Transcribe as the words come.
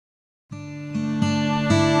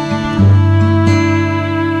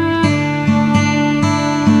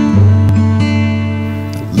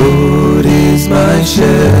my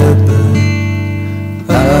shepherd,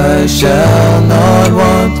 I shall not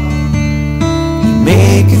want. He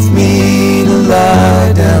maketh me to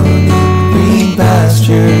lie down in green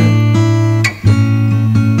pasture.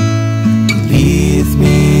 He leadeth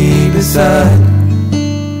me beside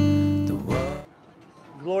the water.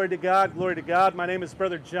 Glory to God, glory to God. My name is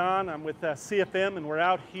Brother John. I'm with CFM, and we're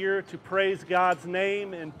out here to praise God's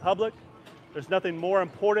name in public. There's nothing more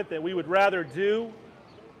important that we would rather do.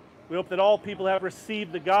 We hope that all people have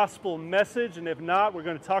received the gospel message, and if not, we're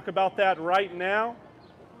going to talk about that right now.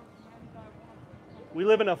 We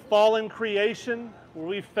live in a fallen creation where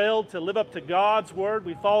we've failed to live up to God's word.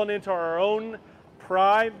 We've fallen into our own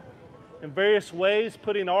pride in various ways,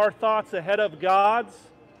 putting our thoughts ahead of God's,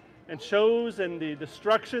 and shows in the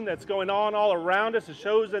destruction that's going on all around us. It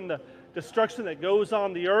shows in the destruction that goes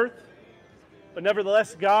on the earth. But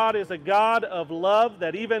nevertheless, God is a God of love,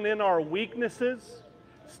 that even in our weaknesses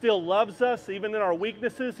still loves us. Even in our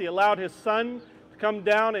weaknesses, He allowed His Son to come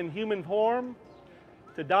down in human form,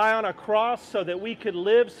 to die on a cross so that we could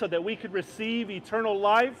live, so that we could receive eternal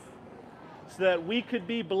life, so that we could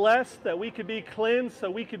be blessed, that we could be cleansed, so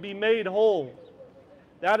we could be made whole.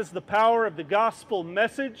 That is the power of the gospel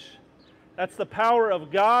message. That's the power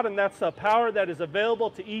of God, and that's the power that is available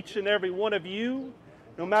to each and every one of you.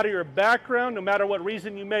 No matter your background, no matter what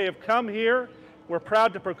reason you may have come here, we're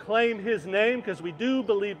proud to proclaim His name because we do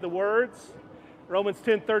believe the words. Romans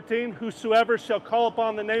 10:13, whosoever shall call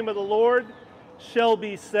upon the name of the Lord shall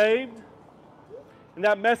be saved. And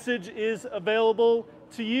that message is available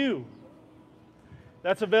to you.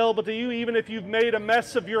 That's available to you even if you've made a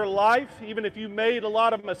mess of your life, even if you've made a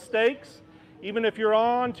lot of mistakes, even if you're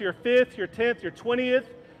on to your 5th, your 10th, your 20th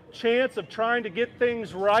chance of trying to get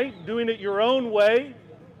things right, doing it your own way.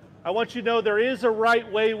 I want you to know there is a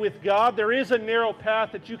right way with God. There is a narrow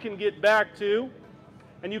path that you can get back to.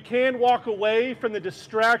 And you can walk away from the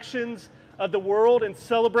distractions of the world and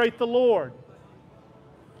celebrate the Lord.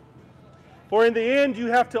 For in the end,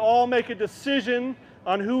 you have to all make a decision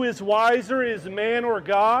on who is wiser, is man or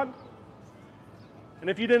God.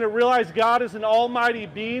 And if you didn't realize, God is an almighty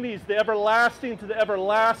being. He's the everlasting to the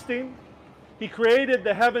everlasting. He created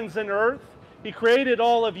the heavens and earth. He created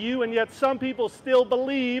all of you, and yet some people still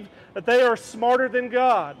believe that they are smarter than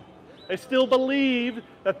God. They still believe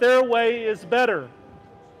that their way is better.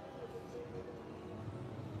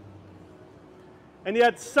 And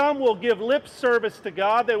yet some will give lip service to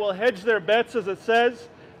God. They will hedge their bets, as it says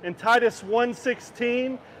in Titus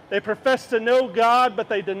 1:16. They profess to know God, but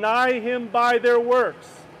they deny Him by their works.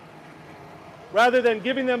 Rather than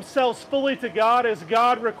giving themselves fully to God as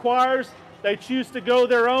God requires, they choose to go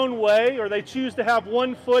their own way, or they choose to have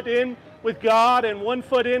one foot in with God and one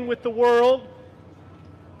foot in with the world.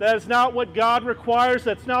 That is not what God requires.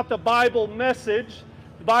 That's not the Bible message.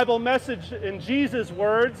 The Bible message in Jesus'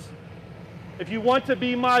 words, if you want to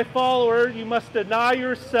be my follower, you must deny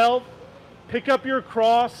yourself, pick up your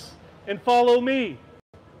cross, and follow me.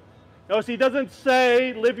 Notice He doesn't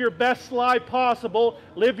say, live your best life possible,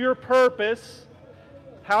 live your purpose,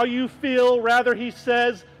 how you feel. Rather, He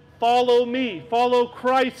says, follow me, follow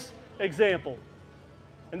Christ's example.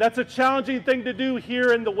 And that's a challenging thing to do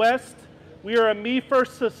here in the West. We are a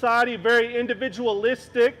me-first society, very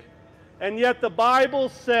individualistic, and yet the Bible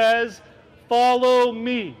says, follow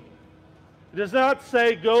me. It does not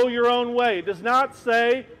say, go your own way. It does not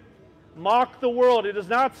say, mock the world. It does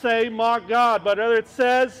not say, mock God, but rather it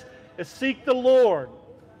says, seek the Lord.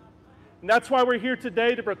 And that's why we're here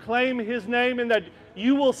today, to proclaim His name, and that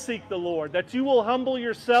you will seek the Lord, that you will humble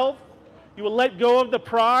yourself, you will let go of the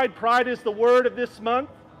pride. Pride is the word of this month.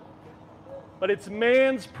 But it's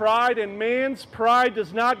man's pride, and man's pride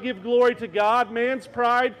does not give glory to God. Man's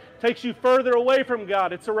pride takes you further away from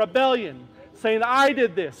God. It's a rebellion, saying, I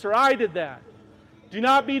did this or I did that. Do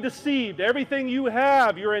not be deceived. Everything you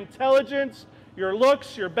have, your intelligence, your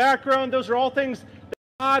looks, your background, those are all things that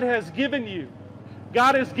God has given you.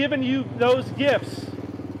 God has given you those gifts.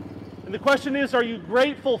 And the question is, are you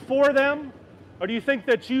grateful for them, or do you think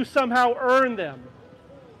that you somehow earn them?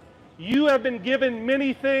 You have been given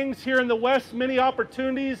many things here in the West, many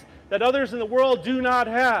opportunities that others in the world do not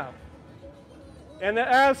have. And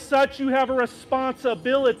as such, you have a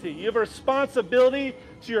responsibility. You have a responsibility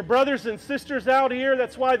to your brothers and sisters out here.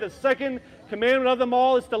 That's why the second commandment of them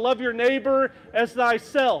all is to love your neighbor as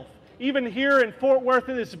thyself. Even here in Fort Worth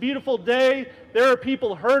in this beautiful day, there are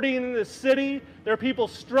people hurting in this city. There are people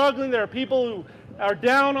struggling. There are people who are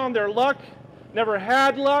down on their luck, never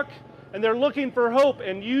had luck, and they're looking for hope.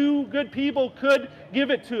 And you, good people, could give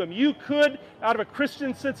it to them. You could, out of a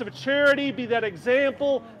Christian sense of charity, be that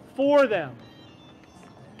example for them.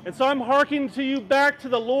 And so I'm hearkening to you back to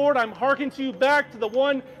the Lord. I'm hearkening to you back to the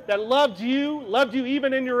one that loved you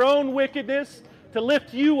even in your own wickedness, to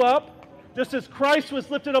lift you up. Just as Christ was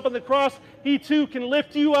lifted up on the cross, He too can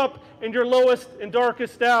lift you up in your lowest and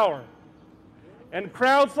darkest hour. And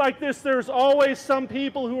crowds like this, there's always some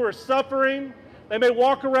people who are suffering. They may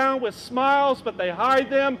walk around with smiles, but they hide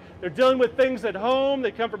them. They're dealing with things at home.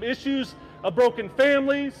 They come from issues of broken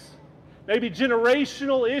families, maybe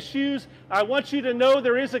generational issues. I want you to know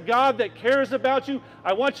there is a God that cares about you.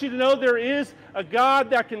 I want you to know there is a God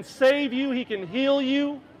that can save you. He can heal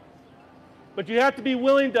you. But you have to be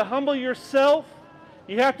willing to humble yourself.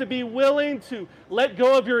 You have to be willing to let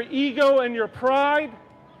go of your ego and your pride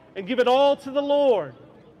and give it all to the Lord.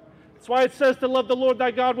 That's why it says to love the Lord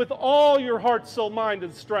thy God with all your heart, soul, mind,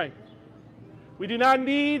 and strength. We do not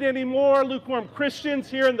need any more lukewarm Christians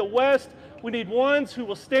here in the West. We need ones who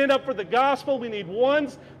will stand up for the gospel. We need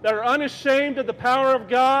ones that are unashamed of the power of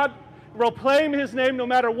God, proclaim His name no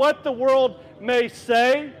matter what the world may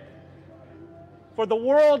say. For the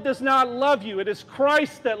world does not love you. It is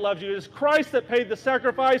Christ that loves you. It is Christ that paid the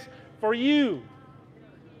sacrifice for you.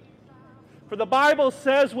 For the Bible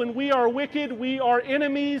says when we are wicked, we are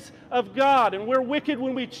enemies of God. And we're wicked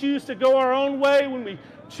when we choose to go our own way, when we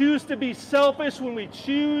choose to be selfish, when we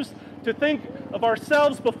choose to think of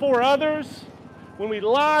ourselves before others, when we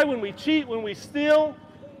lie, when we cheat, when we steal.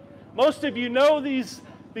 Most of you know these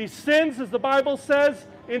sins, as the Bible says,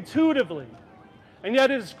 intuitively. And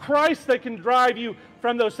yet it is Christ that can drive you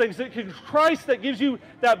from those things. It is Christ that gives you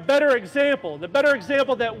that better example, the better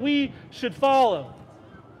example that we should follow.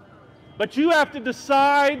 But you have to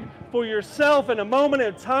decide for yourself in a moment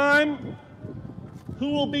in time who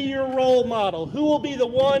will be your role model, who will be the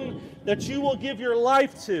one that you will give your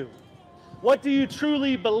life to. What do you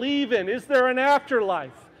truly believe in? Is there an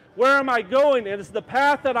afterlife? Where am I going? Is the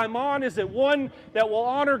path that I'm on, is it one that will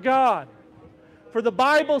honor God? For the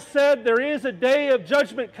Bible said there is a day of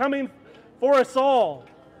judgment coming for us all.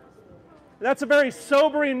 And that's a very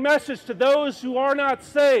sobering message to those who are not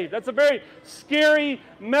saved. That's a very scary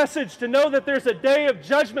message to know that there's a day of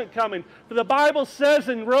judgment coming. For the Bible says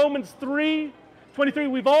in Romans 3:23,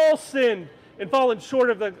 we've all sinned and fallen short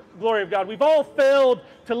of the glory of God. We've all failed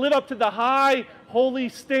to live up to the high, holy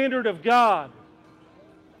standard of God.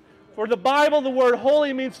 For the Bible, the word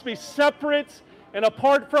holy means to be separate and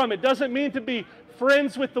apart from. It doesn't mean to be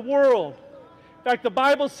friends with the world. In fact, the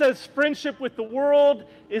Bible says friendship with the world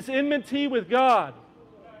is enmity with God.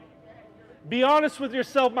 Be honest with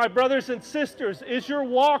yourself, my brothers and sisters. Is your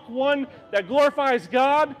walk one that glorifies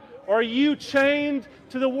God, or are you chained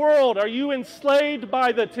to the world? Are you enslaved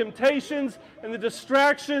by the temptations and the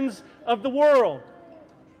distractions of the world?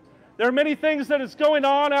 There are many things that is going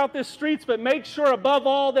on out the streets, but make sure above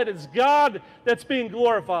all that it's God that's being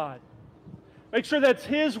glorified. Make sure that's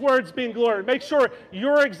His words being glorified. Make sure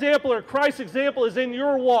your example or Christ's example is in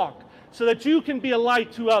your walk so that you can be a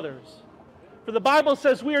light to others. For the Bible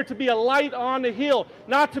says we are to be a light on the hill,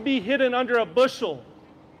 not to be hidden under a bushel.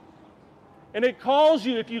 And it calls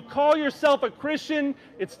you, if you call yourself a Christian,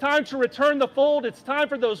 it's time to return the fold. It's time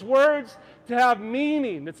for those words to have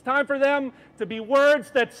meaning. It's time for them to be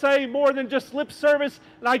words that say more than just lip service.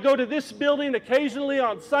 And I go to this building occasionally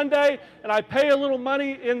on Sunday and I pay a little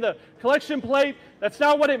money in the collection plate. That's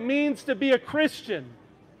not what it means to be a Christian.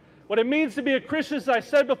 What it means to be a Christian, as I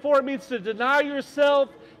said before, it means to deny yourself,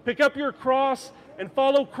 pick up your cross, and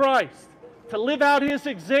follow Christ. To live out His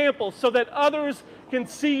example so that others can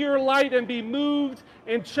see your light and be moved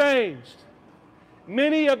and changed.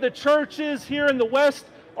 Many of the churches here in the West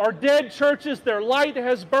are dead churches. Their light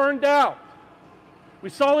has burned out. We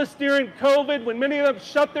saw this during COVID when many of them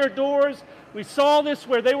shut their doors. We saw this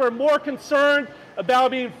where they were more concerned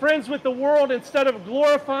about being friends with the world instead of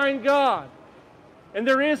glorifying God. And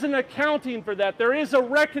there is an accounting for that. There is a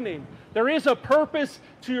reckoning. There is a purpose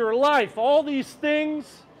to your life. All these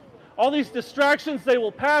things, all these distractions, they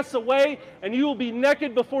will pass away, and you will be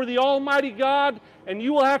naked before the Almighty God, and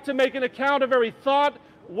you will have to make an account of every thought,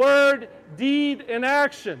 word, deed, and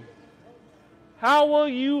action. How will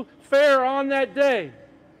you fare on that day?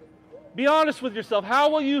 Be honest with yourself. How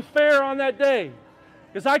will you fare on that day?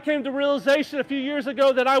 Because I came to realization a few years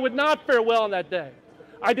ago that I would not fare well on that day.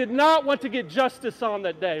 I did not want to get justice on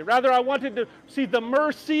that day. Rather, I wanted to see the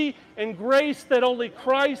mercy and grace that only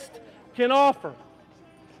Christ can offer.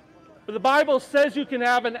 But the Bible says you can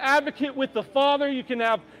have an advocate with the Father. You can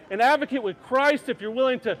have an advocate with Christ if you're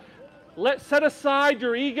willing to set aside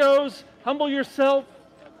your egos, humble yourself,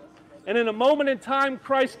 and in a moment in time,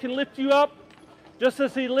 Christ can lift you up just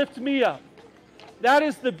as He lifted me up. That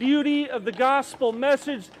is the beauty of the gospel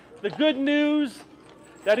message, the good news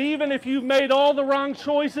That even if you've made all the wrong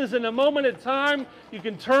choices in a moment of time, you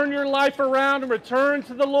can turn your life around and return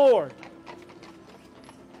to the Lord.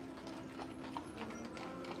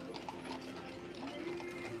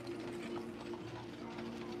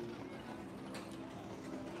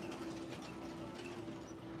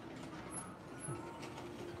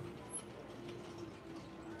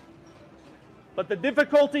 But the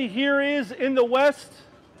difficulty here is in the West,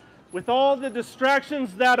 with all the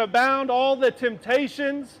distractions that abound, all the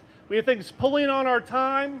temptations, we have things pulling on our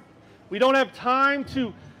time. We don't have time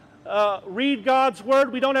to read God's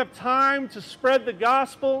Word. We don't have time to spread the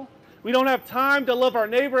gospel. We don't have time to love our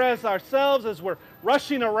neighbor as ourselves as we're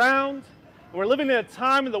rushing around. And we're living in a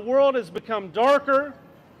time when the world has become darker.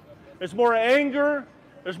 There's more anger.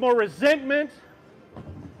 There's more resentment.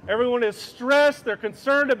 Everyone is stressed. They're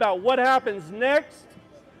concerned about what happens next.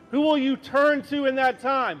 Who will you turn to in that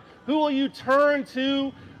time? Who will you turn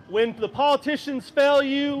to when the politicians fail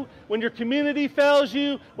you, when your community fails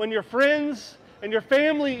you, when your friends and your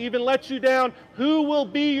family even let you down? Who will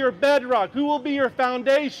be your bedrock? Who will be your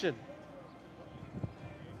foundation?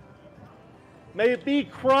 May it be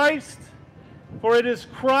Christ, for it is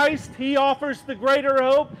Christ. He offers the greater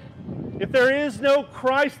hope. If there is no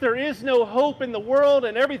Christ, there is no hope in the world,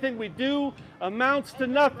 and everything we do amounts to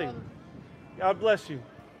nothing. God bless you.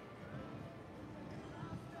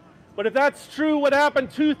 But if that's true, what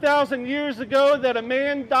happened 2,000 years ago, that a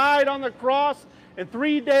man died on the cross and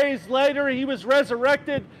 3 days later he was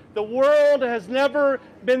resurrected, the world has never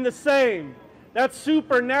been the same. That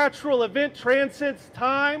supernatural event transcends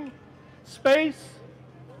time, space,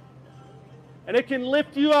 and it can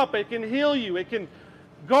lift you up, it can heal you, it can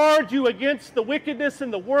guard you against the wickedness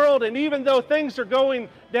in the world, and even though things are going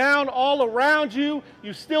down all around you,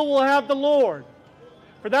 you still will have the Lord.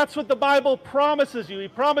 For that's what the Bible promises you. He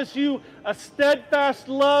promises you a steadfast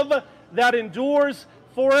love that endures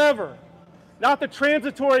forever. Not the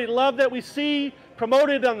transitory love that we see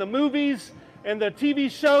promoted on the movies and the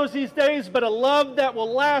TV shows these days, but a love that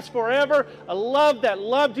will last forever, a love that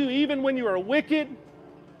loved you even when you were wicked.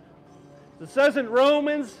 It says in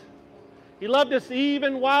Romans, He loved us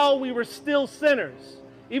even while we were still sinners,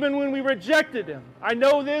 even when we rejected Him. I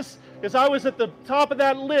know this because I was at the top of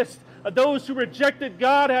that list of those who rejected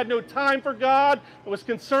God, had no time for God, and was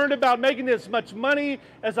concerned about making as much money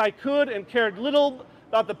as I could and cared little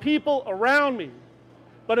about the people around me.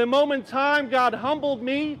 But in a moment in time, God humbled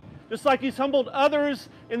me, just like He's humbled others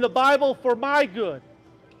in the Bible for my good.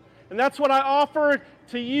 And that's what I offer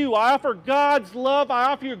to you. I offer God's love. I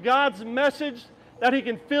offer you God's message, that He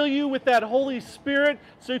can fill you with that Holy Spirit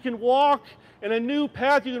so you can walk in a new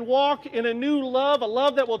path. You can walk in a new love, a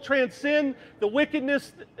love that will transcend the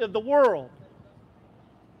wickedness of the world.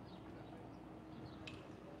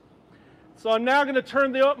 So I'm now going to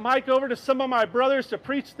turn the mic over to some of my brothers to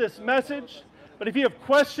preach this message. But if you have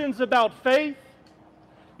questions about faith,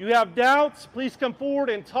 you have doubts, please come forward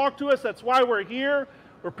and talk to us. That's why we're here.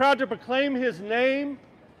 We're proud to proclaim His name.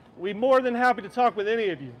 We're more than happy to talk with any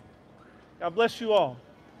of you. God bless you all.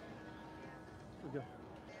 Here we go.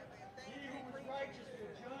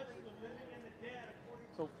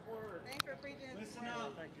 Thanks for preaching. Listen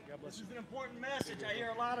up. This is an important message. I hear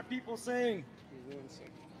a lot of people saying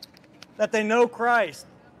that they know Christ.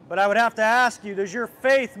 But I would have to ask you, does your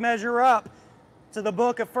faith measure up to the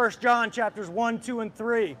book of 1 John chapters 1, 2, and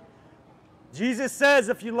 3? Jesus says,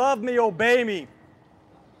 if you love me, obey me.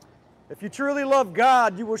 If you truly love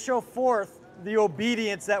God, you will show forth the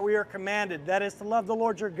obedience that we are commanded. That is to love the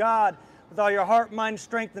Lord your God with all your heart, mind,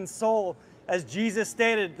 strength, and soul. As Jesus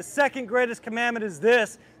stated, the second greatest commandment is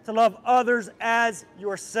this, to love others as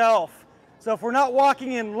yourself. So if we're not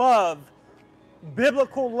walking in love,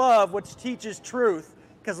 biblical love, which teaches truth,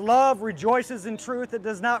 because love rejoices in truth, it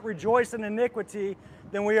does not rejoice in iniquity,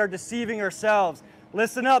 then we are deceiving ourselves.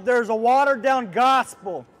 Listen up, there's a watered down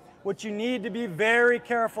gospel which you need to be very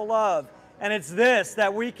careful of. And it's this,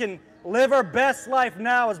 that we can live our best life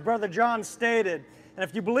now, as Brother John stated. And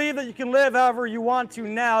if you believe that you can live however you want to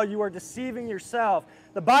now, you are deceiving yourself.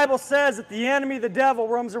 The Bible says that the enemy, the devil,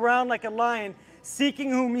 roams around like a lion, seeking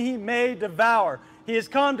whom he may devour. He has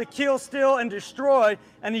come to kill, steal, and destroy,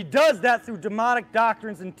 and he does that through demonic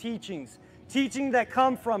doctrines and teachings. Teaching that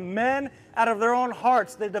come from men out of their own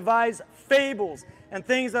hearts. They devise fables and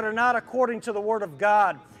things that are not according to the Word of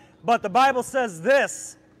God. But the Bible says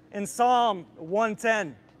this in Psalm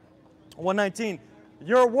 110, 119.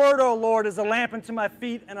 Your word, O Lord, is a lamp unto my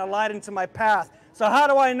feet and a light unto my path. So how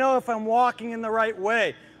do I know if I'm walking in the right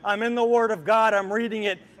way? I'm in the Word of God. I'm reading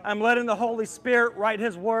it. I'm letting the Holy Spirit write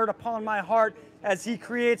His Word upon my heart as He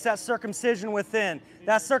creates that circumcision within.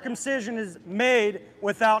 That circumcision is made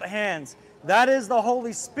without hands. That is the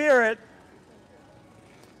Holy Spirit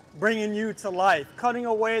bringing you to life, cutting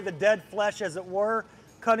away the dead flesh, as it were,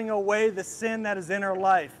 cutting away the sin that is in our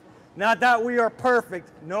life. Not that we are perfect.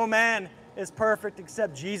 No man is perfect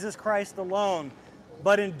except Jesus Christ alone.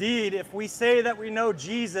 But indeed, if we say that we know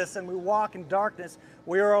Jesus and we walk in darkness,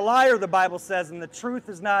 we are a liar, the Bible says, and the truth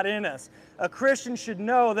is not in us. A Christian should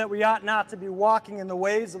know that we ought not to be walking in the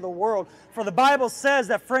ways of the world. For the Bible says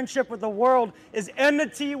that friendship with the world is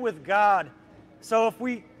enmity with God. So if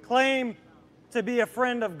we claim to be a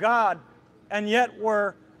friend of God, and yet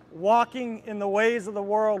we're walking in the ways of the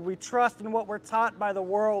world, we trust in what we're taught by the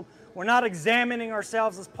world, we're not examining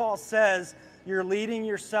ourselves, as Paul says, you're leading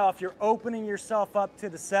yourself, you're opening yourself up to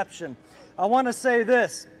deception. I want to say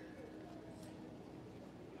this,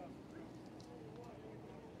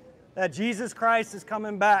 that Jesus Christ is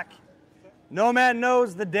coming back. No man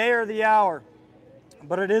knows the day or the hour,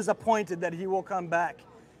 but it is appointed that he will come back.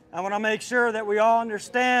 I want to make sure that we all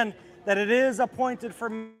understand that it is appointed for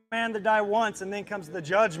man to die once, and then comes the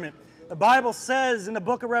judgment. The Bible says in the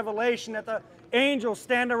book of Revelation that the angels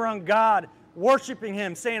stand around God, worshiping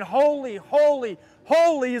him, saying, "Holy, holy,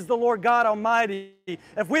 holy is the Lord God Almighty."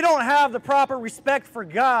 If we don't have the proper respect for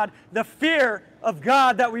God, the fear of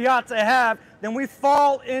God that we ought to have, then we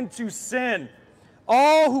fall into sin.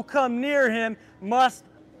 All who come near him must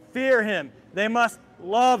fear him. They must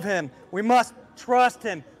love him. We must trust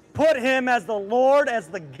him. Put him as the Lord, as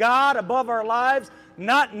the God above our lives,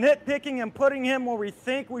 not nitpicking and putting him where we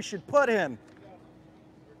think we should put him.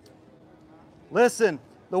 Listen,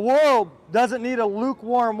 the world doesn't need a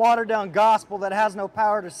lukewarm, watered-down gospel that has no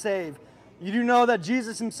power to save. You do know that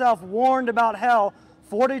Jesus himself warned about hell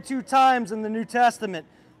 42 times in the New Testament.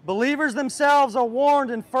 Believers themselves are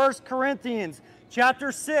warned in 1 Corinthians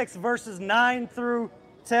chapter 6, verses 9 through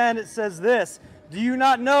 10. It says this, "Do you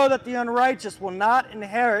not know that the unrighteous will not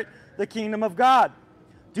inherit the kingdom of God?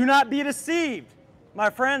 Do not be deceived." My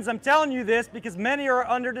friends, I'm telling you this because many are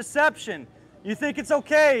under deception. You think it's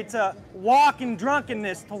okay to walk in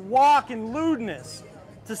drunkenness, to walk in lewdness,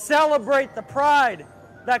 to celebrate the pride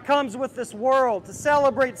that comes with this world, to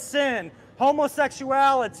celebrate sin,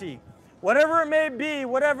 homosexuality, whatever it may be,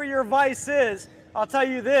 whatever your vice is. I'll tell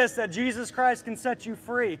you this, that Jesus Christ can set you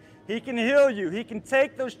free. He can heal you. He can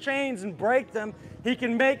take those chains and break them. He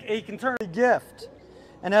can turn a gift,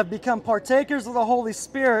 and have become partakers of the Holy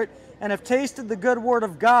Spirit, and have tasted the good word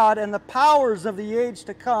of God and the powers of the age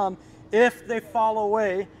to come, if they fall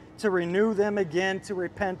away, to renew them again to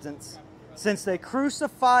repentance, since they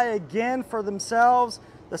crucify again for themselves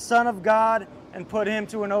the Son of God and put him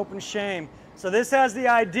to an open shame. So this has the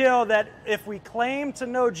ideal that if we claim to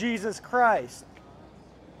know Jesus Christ,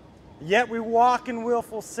 yet we walk in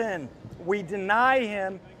willful sin, we deny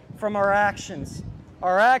him from our actions.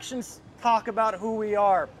 Our actions talk about who we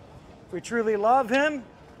are. If we truly love him,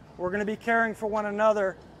 we're going to be caring for one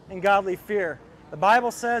another in godly fear. The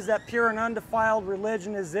Bible says that pure and undefiled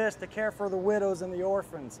religion is this, to care for the widows and the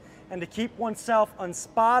orphans, and to keep oneself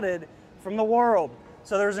unspotted from the world.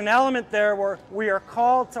 So there's an element there where we are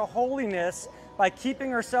called to holiness by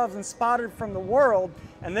keeping ourselves unspotted from the world,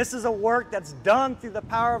 and this is a work that's done through the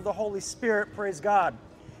power of the Holy Spirit, praise God.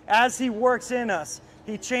 As he works in us,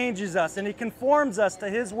 he changes us, and he conforms us to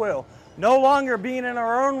his will, no longer being in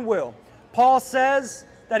our own will. Paul says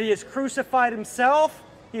that he has crucified himself,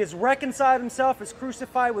 he has reconciled himself, is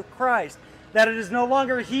crucified with Christ, that it is no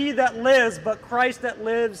longer he that lives, but Christ that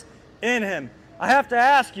lives in him. I have to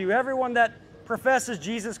ask you, everyone that professes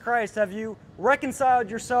Jesus Christ, have you reconciled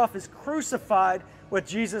yourself as crucified with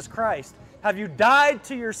Jesus Christ? Have you died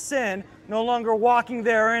to your sin, no longer walking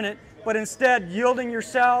there in it, but instead yielding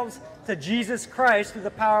yourselves to Jesus Christ through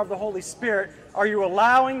the power of the Holy Spirit? Are you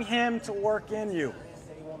allowing him to work in you?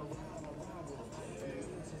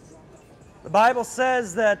 The Bible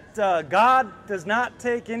says that God does not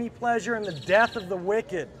take any pleasure in the death of the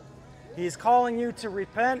wicked. He's calling you to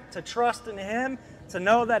repent, to trust in him, to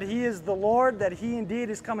know that he is the Lord, that he indeed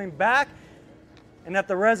is coming back, and that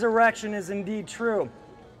the resurrection is indeed true.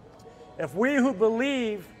 If we who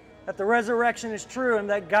believe that the resurrection is true and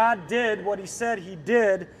that God did what he said he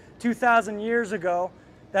did 2,000 years ago,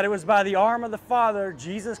 that it was by the arm of the Father,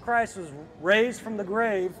 Jesus Christ was raised from the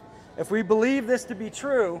grave, if we believe this to be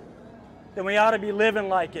true, then we ought to be living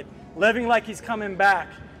like it, living like he's coming back.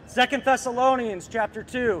 2 Thessalonians chapter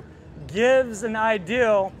 2 gives an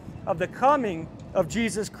ideal of the coming of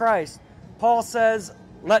Jesus Christ. Paul says,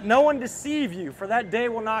 "Let no one deceive you, for that day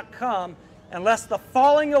will not come unless the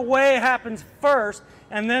falling away happens first,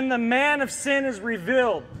 and then the man of sin is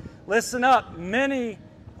revealed." Listen up, many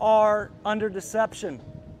are under deception.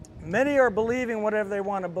 Many are believing whatever they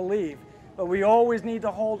want to believe. but we always need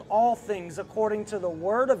to hold all things according to the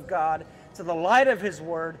Word of God, to the light of His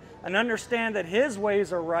Word, and understand that His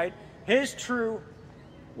ways are right. His true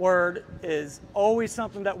Word is always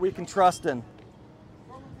something that we can trust in.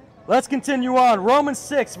 Let's continue on. Romans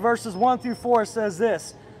 6, verses 1 through 4 says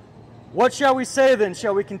this: "What shall we say then?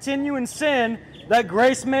 Shall we continue in sin that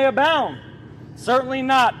grace may abound? Certainly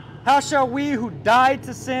not. How shall we who died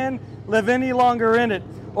to sin live any longer in it?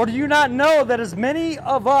 Or do you not know that as many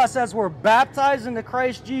of us as were baptized into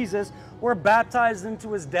Christ Jesus were baptized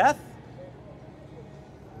into His death?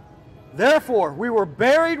 Therefore, we were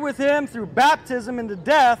buried with Him through baptism into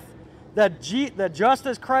death, that just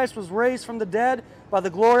as Christ was raised from the dead by the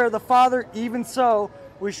glory of the Father, even so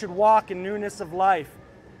we should walk in newness of life."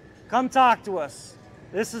 Come talk to us.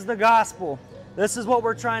 This is the gospel. This is what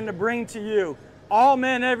we're trying to bring to you. All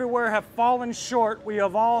men everywhere have fallen short. We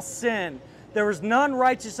have all sinned. There is none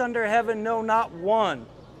righteous under heaven, no, not one,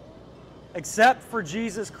 except for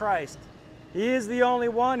Jesus Christ. He is the only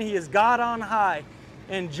one. He is God on high.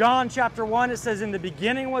 In John chapter 1, it says, "In the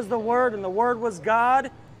beginning was the Word, and the Word was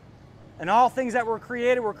God, and all things that were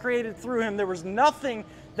created through Him. There was nothing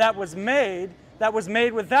that was made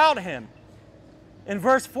without Him." In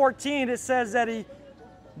verse 14, it says that He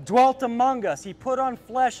dwelt among us. He put on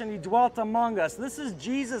flesh and He dwelt among us. This is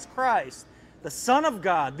Jesus Christ, the Son of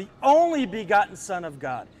God, the only begotten Son of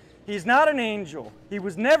God. He's not an angel. He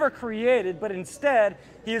was never created, but instead,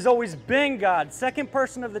 He has always been God, second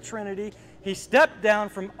person of the Trinity. He stepped down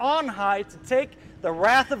from on high to take the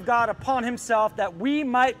wrath of God upon Himself, that we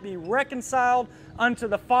might be reconciled unto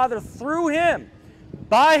the Father through Him,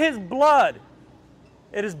 by His blood.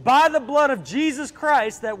 It is by the blood of Jesus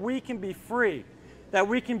Christ that we can be free, that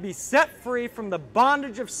we can be set free from the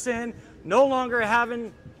bondage of sin, no longer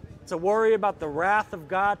having to worry about the wrath of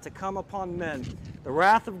God to come upon men. The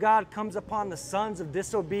wrath of God comes upon the sons of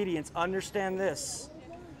disobedience. Understand this: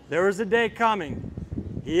 there is a day coming.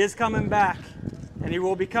 He is coming back, and He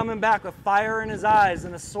will be coming back with fire in His eyes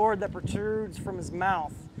and a sword that protrudes from His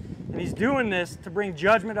mouth. And He's doing this to bring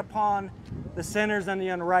judgment upon the sinners and the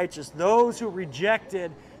unrighteous, those who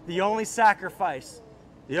rejected the only sacrifice.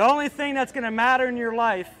 The only thing that's going to matter in your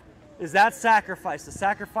life is that sacrifice, the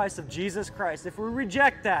sacrifice of Jesus Christ. If we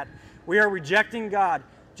reject that, we are rejecting God.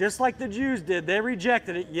 Just like the Jews did, they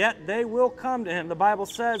rejected it, yet they will come to Him. The Bible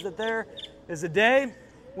says that there is a day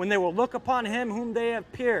when they will look upon Him whom they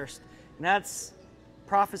have pierced. And that's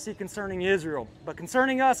prophecy concerning Israel. But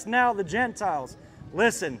concerning us now, the Gentiles,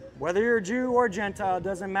 listen, whether you're a Jew or a Gentile, it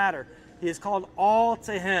doesn't matter. He is called all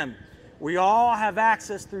to Him. We all have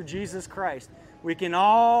access through Jesus Christ. We can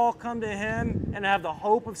all come to Him and have the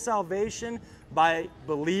hope of salvation by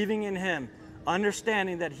believing in Him,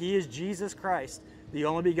 understanding that He is Jesus Christ, the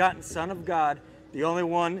only begotten Son of God, the only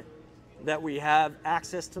one that we have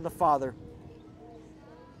access to the Father.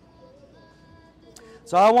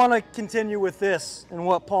 So I want to continue with this and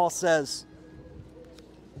what Paul says.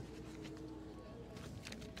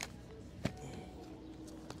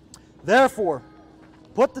 Therefore,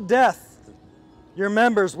 put to death your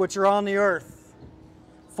members which are on the earth: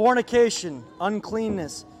 fornication,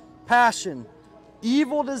 uncleanness, passion,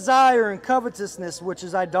 evil desire, and covetousness, which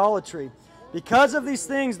is idolatry. Because of these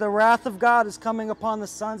things, the wrath of God is coming upon the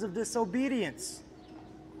sons of disobedience,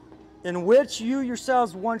 in which you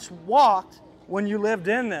yourselves once walked when you lived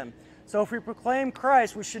in them. So if we proclaim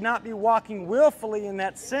Christ, we should not be walking willfully in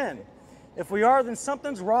that sin. If we are, then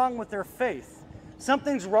something's wrong with their faith.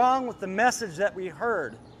 Something's wrong with the message that we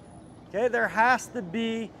heard. Okay, there has to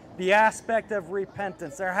be the aspect of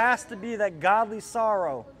repentance. There has to be that godly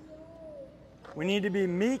sorrow. We need to be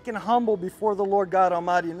meek and humble before the Lord God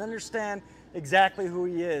Almighty and understand exactly who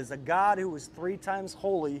He is. A God who was 3 times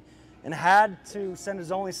holy and had to send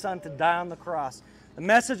His only Son to die on the cross. The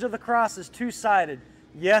message of the cross is two-sided.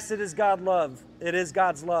 Yes, it is God's love. It is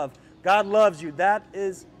God's love. God loves you. That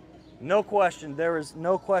is no question. There is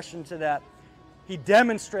no question to that. He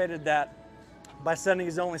demonstrated that by sending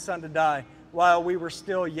His only Son to die while we were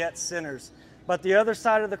still yet sinners. But the other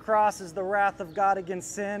side of the cross is the wrath of God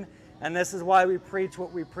against sin, and this is why we preach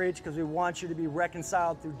what we preach, because we want you to be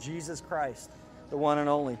reconciled through Jesus Christ, the one and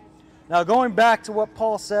only. Now, going back to what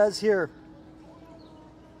Paul says here,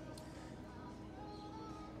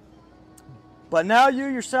 but now you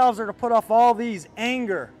yourselves are to put off all these: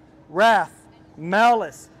 anger, wrath,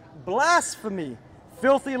 malice, blasphemy,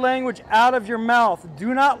 filthy language out of your mouth.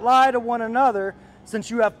 Do not lie to one another, since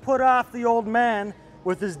you have put off the old man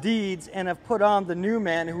with his deeds and have put on the new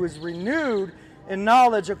man, who is renewed in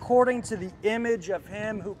knowledge according to the image of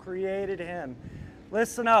Him who created him.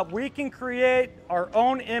 Listen up. We can create our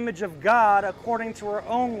own image of God according to our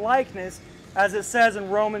own likeness as it says in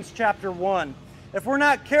Romans chapter 1. If we're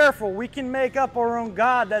not careful, we can make up our own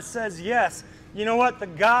God that says, yes, you know what, the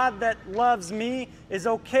God that loves me is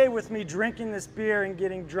okay with me drinking this beer and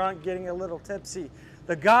getting drunk, getting a little tipsy.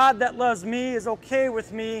 The God that loves me is okay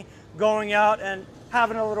with me going out and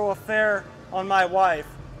having a little affair on my wife,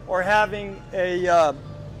 or having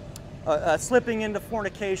slipping into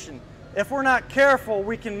fornication. If we're not careful,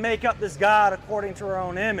 we can make up this God according to our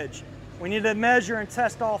own image. We need to measure and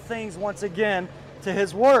test all things once again to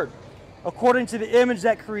His Word. According to the image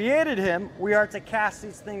that created Him, we are to cast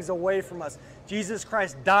these things away from us. Jesus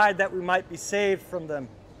Christ died that we might be saved from them.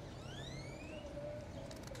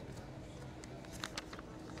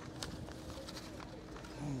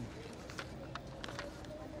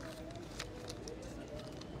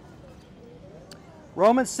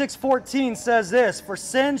 Romans 6:14 says this, "For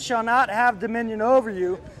sin shall not have dominion over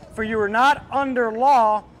you, for you are not under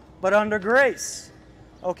law, but under grace."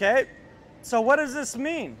 Okay? So what does this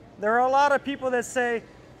mean? There are a lot of people that say,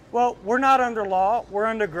 well, we're not under law, we're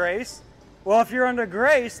under grace. Well, if you're under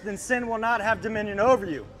grace, then sin will not have dominion over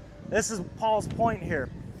you. This is Paul's point here.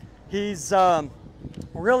 He's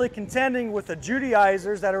really contending with the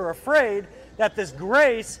Judaizers that are afraid that this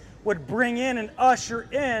grace would bring in and usher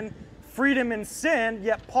in freedom in sin,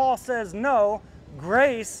 yet Paul says no,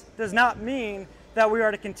 grace does not mean that we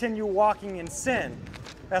are to continue walking in sin.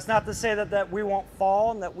 That's not to say that we won't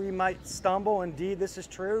fall and that we might stumble. Indeed, this is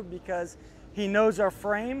true because He knows our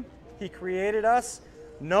frame. He created us.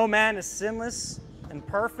 No man is sinless and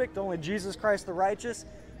perfect, only Jesus Christ the righteous.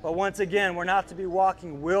 But once again, we're not to be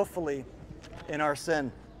walking willfully in our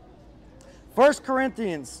sin. 1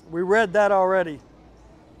 Corinthians, we read that already.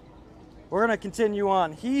 We're going to continue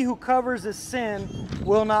on. He who covers his sin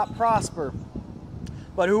will not prosper,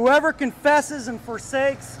 but whoever confesses and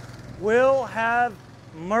forsakes will have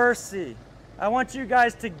mercy. I want you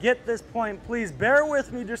guys to get this point. Please bear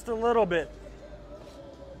with me just a little bit.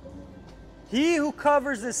 He who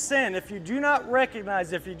covers his sin, if you do not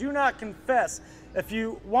recognize, if you do not confess, if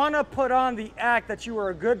you want to put on the act that you are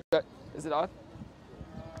a good... Is it on?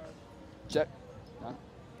 Check. No.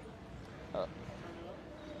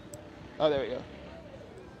 Oh, there we go.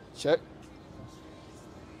 Check.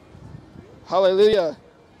 Hallelujah.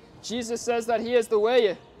 Jesus says that He is the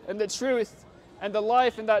way and the truth and the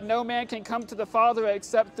life, and that no man can come to the Father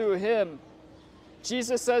except through Him.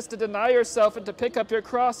 Jesus says to deny yourself and to pick up your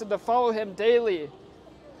cross and to follow Him daily.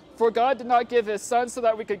 For God did not give His Son so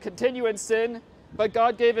that we could continue in sin, but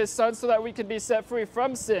God gave His Son so that we could be set free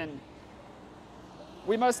from sin.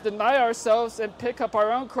 We must deny ourselves and pick up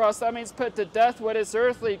our own cross. That means put to death what is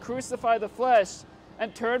earthly, crucify the flesh,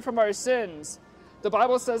 and turn from our sins. The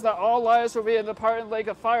Bible says that all lives will be in the parting lake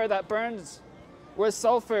of fire that burns with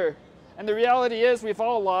sulfur. And the reality is we've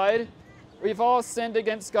all lied. We've all sinned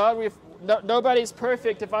against God. Nobody's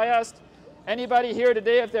perfect. If I asked anybody here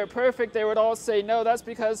today if they're perfect, they would all say no. That's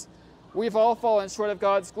because we've all fallen short of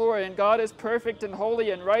God's glory, and God is perfect and holy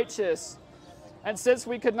and righteous. And since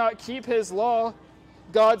we could not keep His law,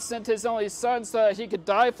 God sent His only Son so that He could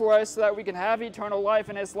die for us, so that we can have eternal life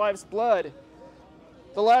in His life's blood.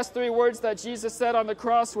 The last 3 words that Jesus said on the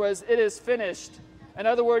cross was, "It is finished." In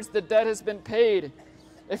other words, the debt has been paid.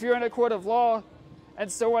 If you're in a court of law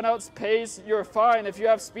and someone else pays your fine, if you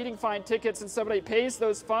have speeding fine tickets and somebody pays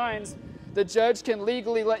those fines, the judge can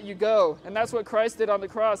legally let you go. And that's what Christ did on the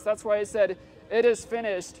cross. That's why He said, "It is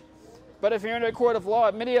finished." But if you're in a court of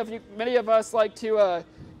law, many of us like to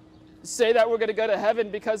say that we're going to go to heaven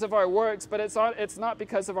because of our works, but it's not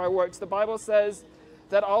because of our works. The Bible says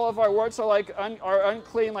that all of our works are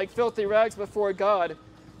unclean, like filthy rags before God.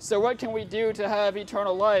 So what can we do to have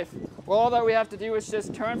eternal life? Well, all that we have to do is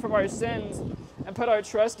just turn from our sins and put our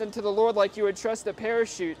trust into the Lord like you would trust a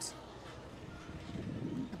parachute.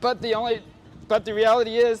 But the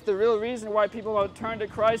reality is, the real reason why people don't turn to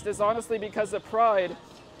Christ is honestly because of pride.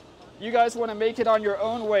 You guys want to make it on your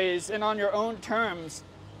own ways and on your own terms.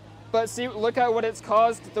 But see, look at what it's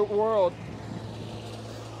caused the world.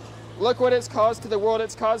 Look what it's caused to the world.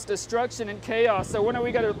 It's caused destruction and chaos. So when are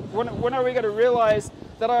we going to realize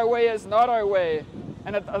that our way is not our way,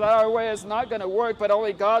 and that our way is not going to work, but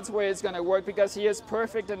only God's way is going to work, because He is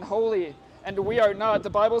perfect and holy, and we are not. The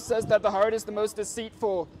Bible says that the heart is the most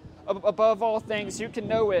deceitful above all things. You can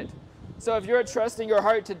know it. So if you're trusting your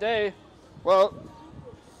heart today, well,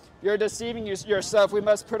 you're deceiving yourself. We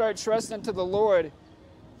must put our trust into the Lord.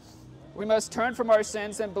 We must turn from our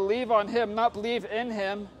sins and believe on Him, not believe in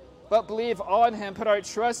Him, but believe on Him, put our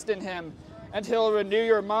trust in Him, and He'll renew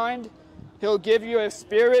your mind. He'll give you a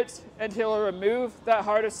spirit, and He'll remove that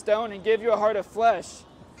heart of stone and give you a heart of flesh.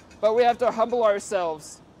 But we have to humble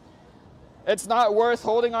ourselves. It's not worth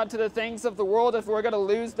holding on to the things of the world if we're going to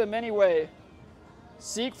lose them anyway.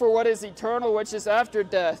 Seek for what is eternal, which is after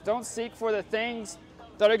death. Don't seek for the things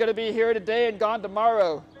that are going to be here today and gone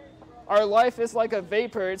tomorrow. Our life is like a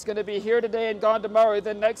vapor. It's going to be here today and gone tomorrow.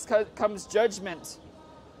 Then next comes judgment.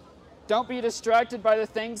 Don't be distracted by the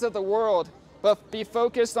things of the world, but be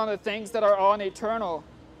focused on the things that are on eternal.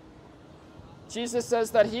 Jesus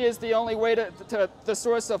says that he is the only way to the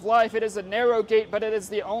source of life. It is a narrow gate, but it is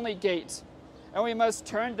the only gate. And we must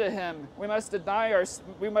turn to him. We must deny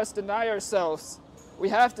ourselves. We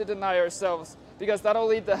have to deny ourselves, because that'll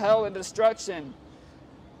lead to hell and destruction.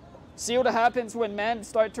 See what happens when men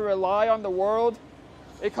start to rely on the world?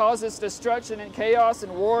 It causes destruction and chaos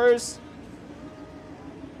and wars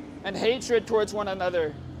and hatred towards one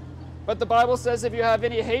another. But the Bible says if you have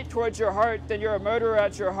any hate towards your heart, then you're a murderer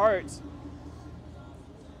at your heart.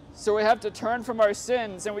 So we have to turn from our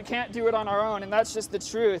sins, and we can't do it on our own, and that's just the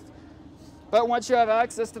truth. But once you have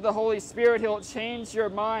access to the Holy Spirit, he'll change your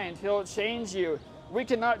mind. He'll change you. We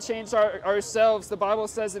cannot change ourselves. The Bible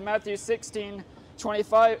says in Matthew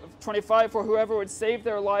 16:25, for whoever would save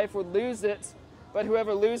their life would lose it, but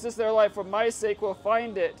whoever loses their life for my sake will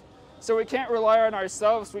find it. So we can't rely on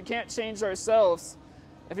ourselves. We can't change ourselves.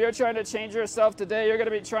 If you're trying to change yourself today, you're going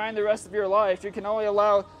to be trying the rest of your life. You can only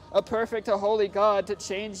allow a perfect, a holy God to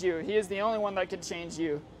change you. He is the only one that can change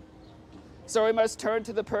you. So we must turn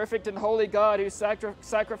to the perfect and holy God who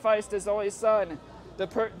sacrificed his only Son.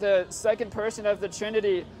 The second person of the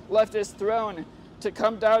Trinity left his throne to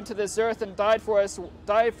come down to this earth and died for us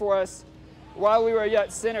while we were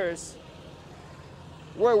yet sinners.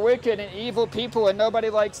 We're wicked and evil people, and nobody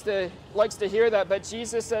likes to hear that, but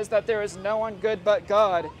Jesus says that there is no one good but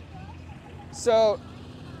God. So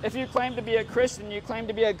if you claim to be a Christian, you claim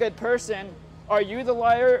to be a good person, are you the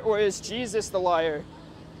liar or is Jesus the liar?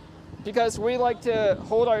 Because we like to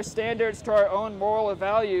hold our standards to our own moral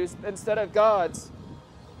values instead of God's.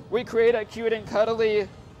 We create a cute and cuddly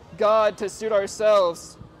God to suit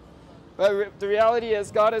ourselves. But the reality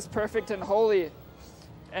is God is perfect and holy,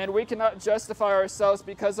 and we cannot justify ourselves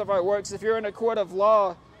because of our works. If you're in a court of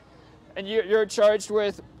law and you're charged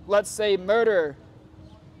with, let's say, murder,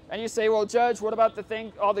 and you say, well, judge, what about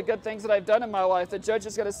all the good things that I've done in my life? The judge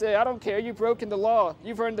is going to say, I don't care. You've broken the law.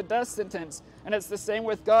 You've earned the death sentence. And it's the same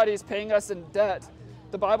with God. He's paying us in debt.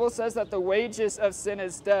 The Bible says that the wages of sin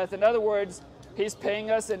is death. In other words, he's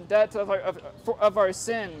paying us in debt of our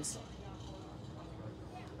sins.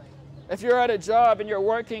 If you're at a job and you're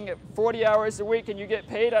working 40 hours a week and you get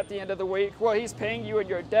paid at the end of the week, well, he's paying you in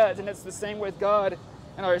your debt. And it's the same with God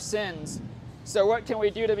and our sins. So what can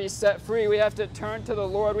we do to be set free? We have to turn to the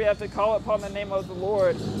Lord. We have to call upon the name of the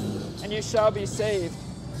Lord, and you shall be saved.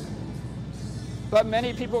 But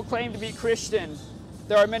many people claim to be Christian.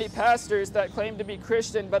 There are many pastors that claim to be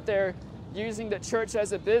Christian, but they're using the church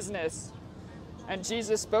as a business. And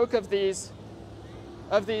Jesus spoke of these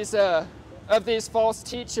false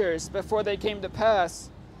teachers before they came to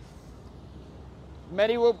pass.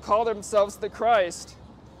 Many will call themselves the Christ,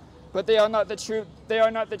 but they are not the true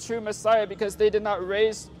Messiah, because they did not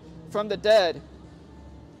raise from the dead.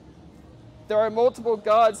 There are multiple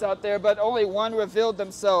gods out there, but only one revealed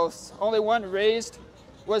themselves. Only one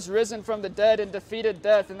was risen from the dead and defeated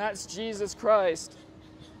death, and that's Jesus Christ.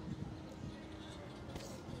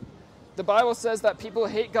 The Bible says that people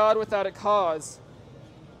hate God without a cause.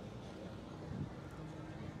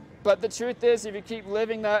 But the truth is, if you keep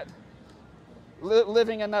living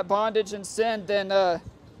in that bondage and sin, then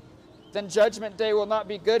Judgment Day will not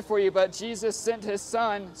be good for you. But Jesus sent his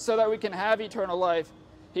Son so that we can have eternal life.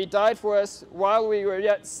 He died for us while we were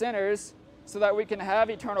yet sinners so that we can have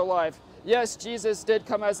eternal life. Yes, Jesus did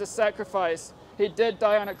come as a sacrifice. He did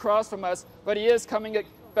die on a cross from us, but he is coming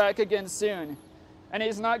back again soon. And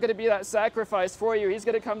he's not going to be that sacrifice for you. He's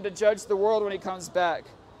going to come to judge the world when he comes back.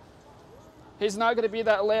 He's not going to be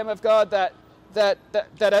that Lamb of God that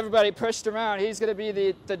everybody pushed around. He's going to be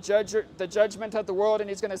the judgment of the world, and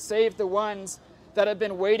he's going to save the ones that have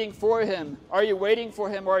been waiting for him. Are you waiting for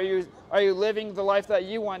him, or are you living the life that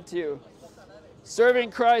you want to?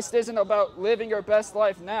 Serving Christ isn't about living your best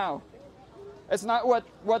life now. It's not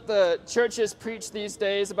what the churches preach these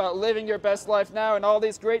days about living your best life now, and all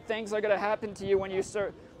these great things are going to happen to you when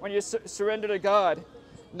you surrender to God.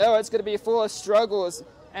 No, it's going to be full of struggles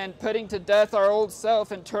and putting to death our old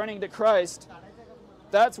self and turning to Christ.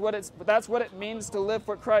 That's what it means to live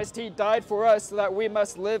for Christ. He died for us so that we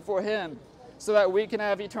must live for him, so that we can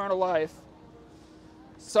have eternal life.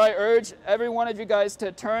 So I urge every one of you guys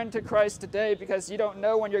to turn to Christ today, because you don't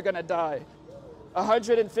know when you're going to die.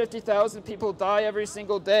 150,000 people die every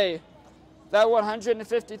single day. That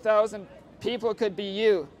 150,000 people could be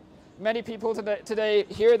you. Many people today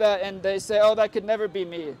hear that and they say, oh, that could never be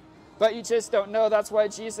me. But you just don't know. That's why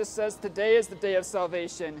Jesus says today is the day of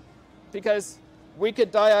salvation, because we could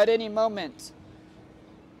die at any moment.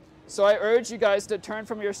 So I urge you guys to turn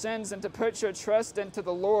from your sins and to put your trust into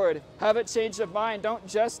the Lord. Have a change of mind. Don't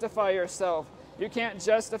justify yourself. You can't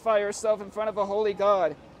justify yourself in front of a holy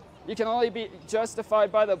God. You can only be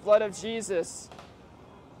justified by the blood of Jesus.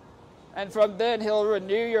 And from then, he'll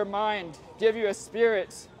renew your mind, give you a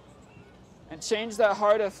spirit, and change that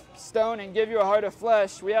heart of stone and give you a heart of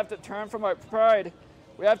flesh. We have to turn from our pride.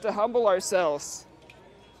 We have to humble ourselves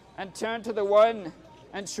and turn to the one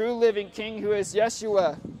and true living King who is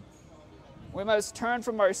Yeshua. We must turn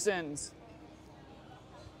from our sins.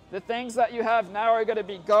 The things that you have now are going to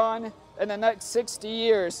be gone in the next 60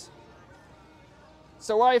 years.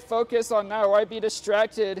 So why focus on now? Why be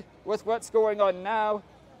distracted with what's going on now?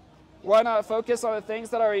 Why not focus on the things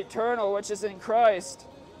that are eternal, which is in Christ?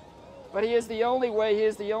 But he is the only way, he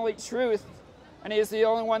is the only truth, and he is the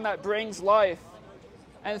only one that brings life.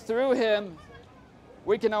 And through him,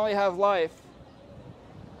 we can only have life.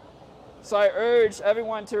 So I urge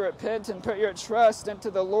everyone to repent and put your trust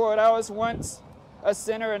into the Lord. I was once a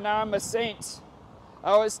sinner and now I'm a saint.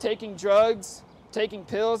 I was taking drugs, taking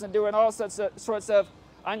pills, and doing all sorts of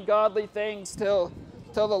ungodly things till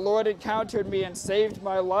the Lord encountered me and saved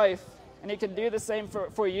my life. And he can do the same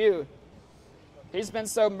for you. He's been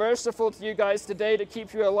so merciful to you guys today to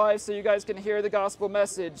keep you alive so you guys can hear the gospel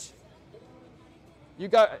message.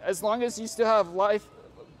 As long as you still have life,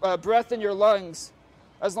 breath in your lungs,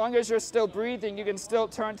 as long as you're still breathing, you can still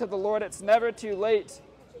turn to the Lord. It's never too late.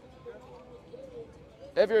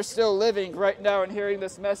 If you're still living right now and hearing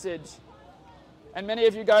this message. And many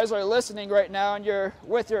of you guys are listening right now and you're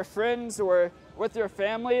with your friends or with your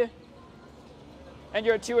family and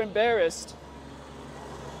you're too embarrassed.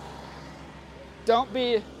 Don't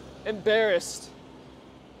be embarrassed.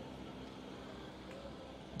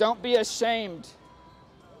 Don't be ashamed.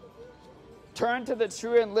 Turn to the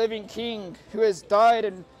true and living King who has died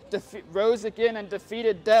and rose again and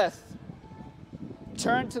defeated death.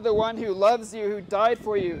 Turn to the one who loves you, who died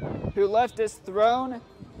for you, who left his throne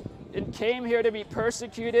and came here to be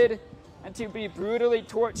persecuted and to be brutally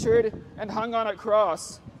tortured and hung on a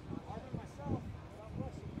cross.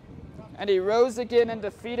 And he rose again and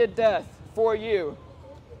defeated death for you.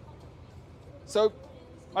 So,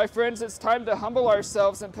 my friends, it's time to humble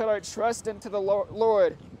ourselves and put our trust into the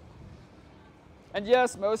Lord. And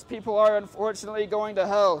yes, most people are unfortunately going to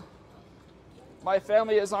hell. My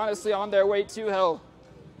family is honestly on their way to hell.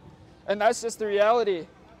 And that's just the reality.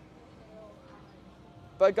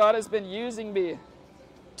 But God has been using me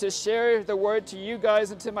to share the word to you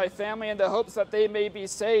guys and to my family in the hopes that they may be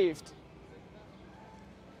saved.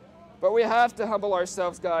 But we have to humble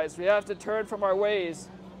ourselves, guys. We have to turn from our ways.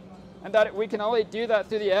 And that we can only do that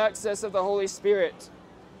through the access of the Holy Spirit.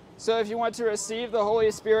 So if you want to receive the Holy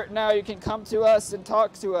Spirit now, you can come to us and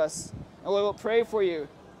talk to us. And we will pray for you.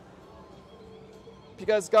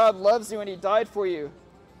 Because God loves you and he died for you.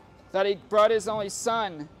 That he brought his only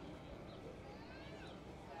Son.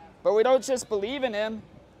 But we don't just believe in him.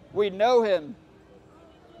 We know him.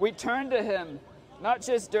 We turn to him. Not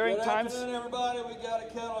just during times. Everybody. We got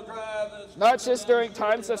a cattle drive not just during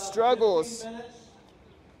times of struggles.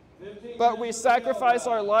 But we sacrifice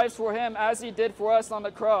our lives for him as he did for us on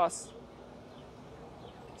the cross.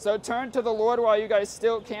 So turn to the Lord while you guys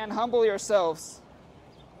still can. Humble yourselves.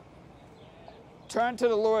 Turn to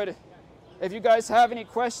the Lord. If you guys have any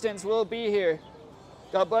questions, we'll be here.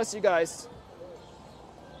 God bless you guys.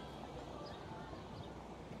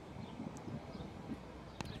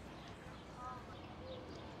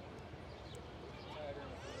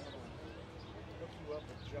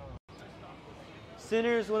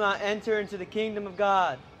 Sinners will not enter into the kingdom of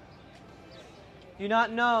God. Do you not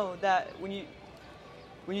know that when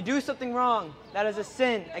you do something wrong, that is a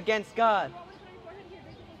sin against God?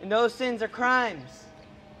 And those sins are crimes.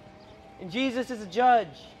 And Jesus is a judge.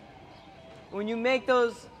 When you make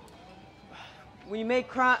those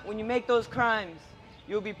crimes,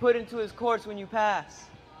 you'll be put into his courts when you pass.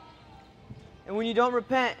 And when you don't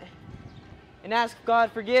repent and ask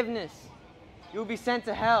God forgiveness, you'll be sent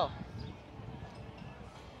to hell.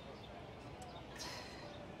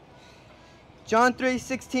 John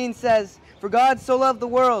 3:16 says, "For God so loved the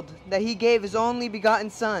world that he gave his only begotten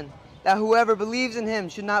Son, that whoever believes in him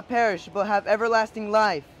should not perish but have everlasting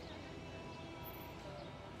life.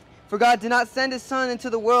 For God did not send his Son into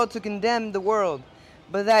the world to condemn the world,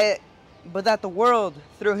 but that the world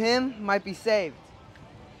through him might be saved."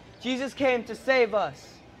 Jesus came to save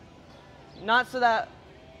us, not so that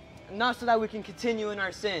we can continue in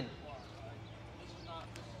our sin.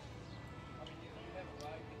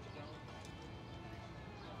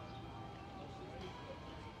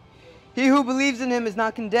 He who believes in him is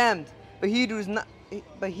not condemned, but he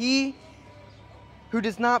who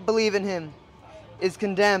does not believe in him is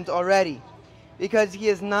condemned already, because he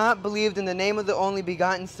has not believed in the name of the only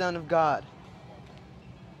begotten Son of God.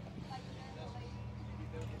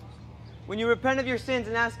 When you repent of your sins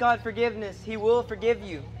and ask God forgiveness, He will forgive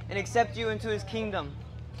you and accept you into His kingdom.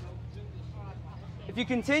 If you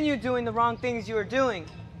continue doing the wrong things you are doing,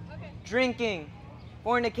 drinking,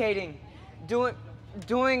 fornicating,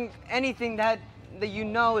 doing anything that you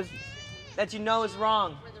know is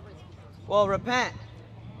wrong, well, repent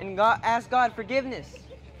and ask God forgiveness.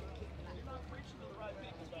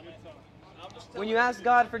 When you ask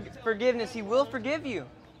God for forgiveness, He will forgive you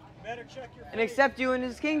and accept you in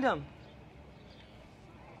His kingdom.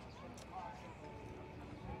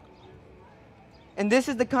 And this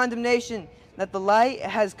is the condemnation, that the light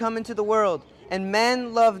has come into the world, and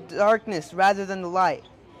men loved darkness rather than the light,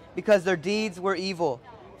 because their deeds were evil.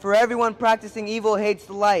 For everyone practicing evil hates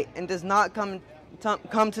the light and does not come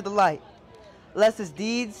to the light, lest his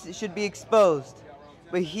deeds should be exposed.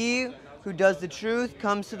 But he who does the truth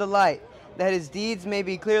comes to the light, that his deeds may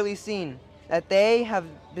be clearly seen, that they have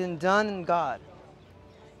been done in God.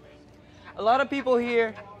 A lot of people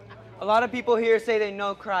here say they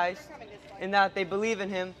know Christ and that they believe in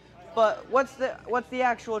Him, but what's the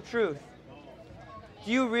actual truth?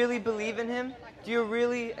 Do you really believe in Him? Do you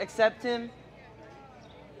really accept Him?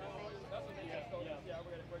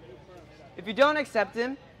 If you don't accept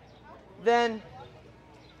Him, then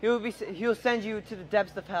He'll send you to the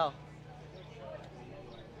depths of hell.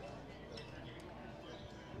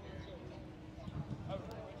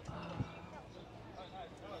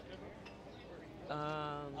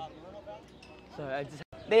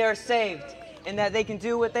 They are saved in that they can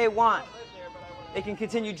do what they want. They can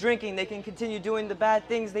continue drinking. They can continue doing the bad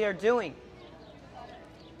things they are doing.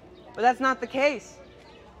 But that's not the case.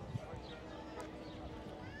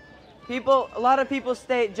 A lot of people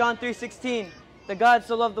state John 3:16, that God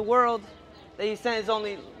so loved the world that He sent His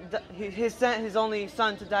only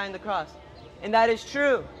Son to die on the cross, and that is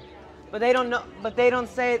true. But they don't know. But they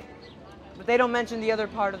don't mention the other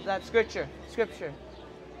part of that scripture.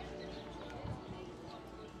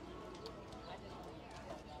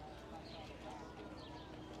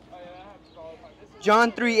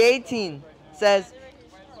 John 3:18 says,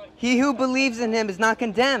 "He who believes in Him is not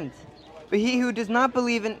condemned, but he who does not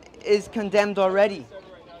believe in is condemned already."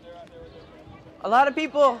 A lot of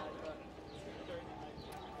people,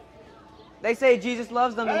 they say Jesus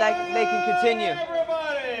loves them and that they can continue.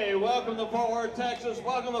 Everybody, welcome to Fort Worth, Texas.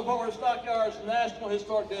 Welcome to Fort Worth Stockyards National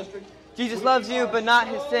Historic District. Jesus loves you, but not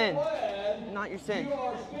his sin. Not your sin. You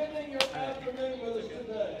are spending your afternoon with us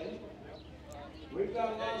today. We've got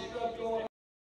a lot of stuff going on.